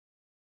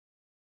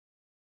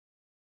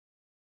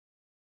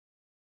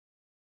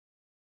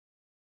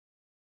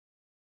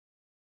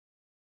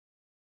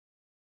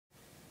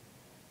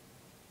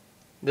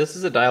This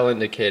is a dial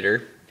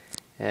indicator,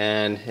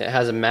 and it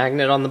has a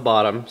magnet on the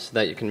bottom so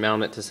that you can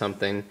mount it to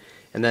something,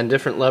 and then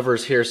different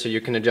levers here so you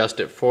can adjust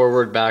it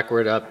forward,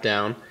 backward, up,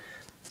 down.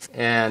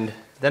 And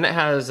then it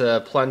has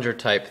a plunger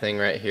type thing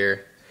right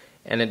here,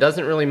 and it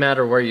doesn't really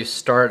matter where you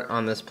start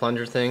on this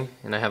plunger thing.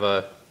 And I have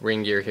a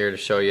ring gear here to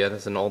show you.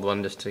 This is an old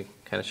one just to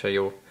kind of show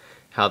you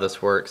how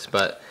this works,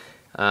 but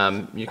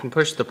you can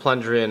push the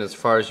plunger in as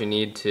far as you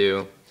need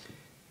to,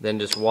 then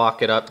just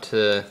walk it up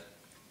to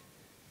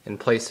and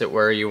place it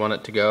where you want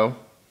it to go,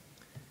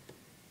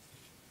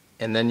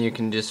 and then you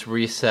can just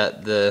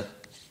reset the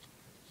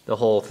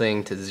whole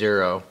thing to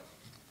 0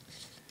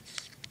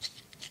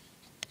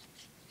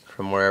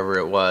 from wherever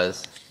it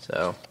was.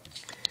 So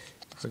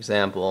for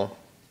example,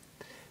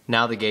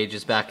 now the gauge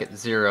is back at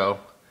 0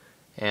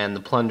 and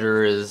the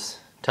plunger is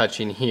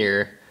touching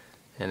here,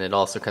 and it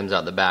also comes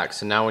out the back.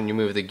 So now when you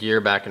move the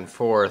gear back and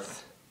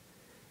forth,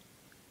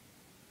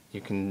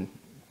 you can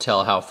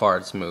tell how far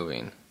it's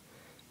moving.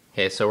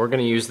 Okay, so we're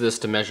going to use this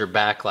to measure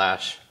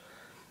backlash,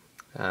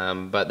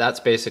 but that's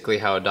basically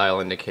how a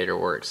dial indicator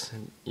works.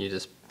 You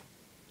just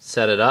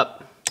set it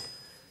up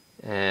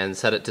and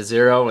set it to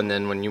 0, and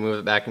then when you move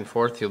it back and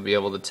forth, you'll be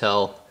able to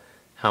tell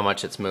how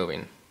much it's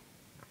moving.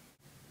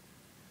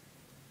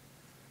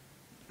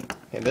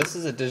 Okay, this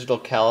is a digital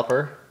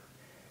caliper,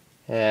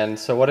 and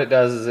so what it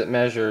does is it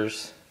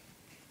measures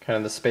kind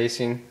of the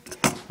spacing.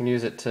 You can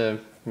use it to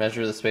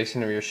measure the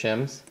spacing of your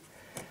shims.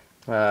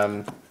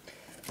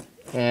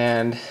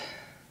 And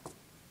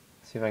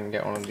see if I can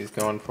get one of these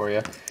going for you.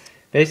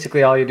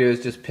 Basically all you do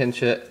is just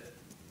pinch it,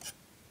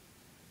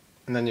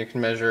 and then you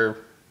can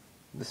measure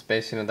the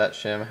spacing of that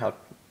shim,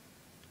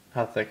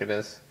 how thick it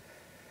is.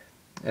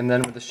 And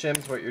then with the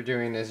shims, what you're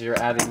doing is you're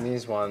adding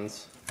these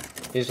ones.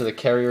 These are the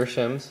carrier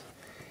shims,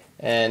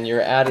 and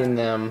you're adding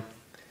them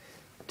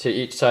to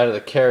each side of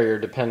the carrier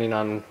depending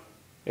on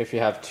if you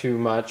have too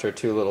much or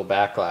too little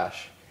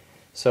backlash.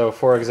 So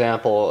for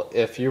example,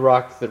 if you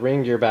rock the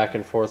ring gear back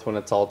and forth when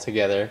it's all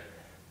together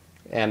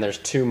and there's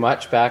too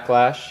much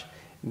backlash,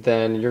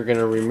 then you're going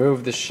to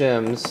remove the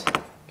shims.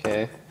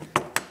 Okay,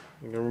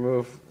 you're going to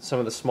remove some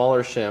of the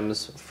smaller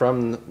shims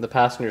from the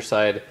passenger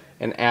side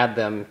and add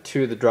them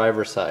to the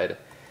driver's side.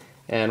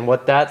 And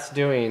what that's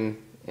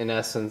doing in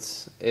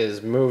essence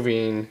is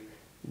moving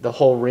the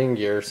whole ring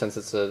gear, since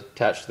it's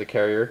attached to the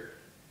carrier,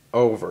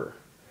 over.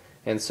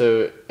 And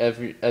so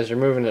as you're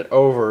moving it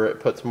over, it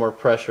puts more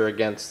pressure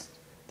against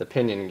the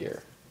pinion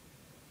gear.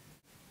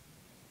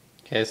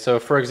 Okay, so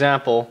for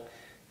example,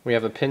 we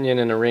have a pinion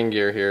and a ring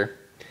gear here,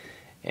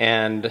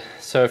 and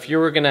so if you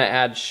were going to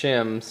add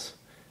shims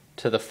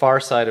to the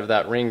far side of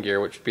that ring gear,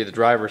 which would be the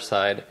driver's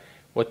side,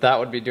 what that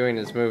would be doing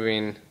is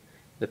moving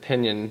the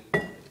pinion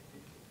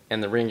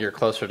and the ring gear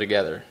closer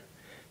together.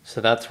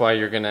 So that's why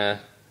you're going to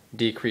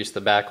decrease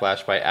the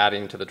backlash by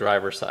adding to the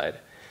driver's side.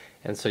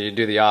 And so you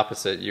do the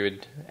opposite. You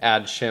would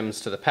add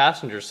shims to the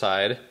passenger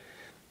side,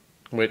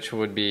 which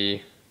would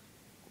be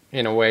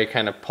in a way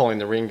kind of pulling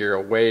the ring gear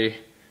away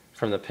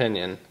from the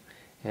pinion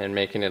and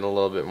making it a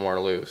little bit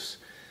more loose.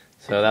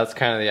 So that's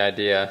kind of the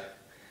idea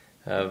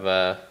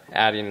of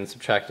adding and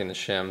subtracting the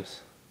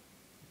shims.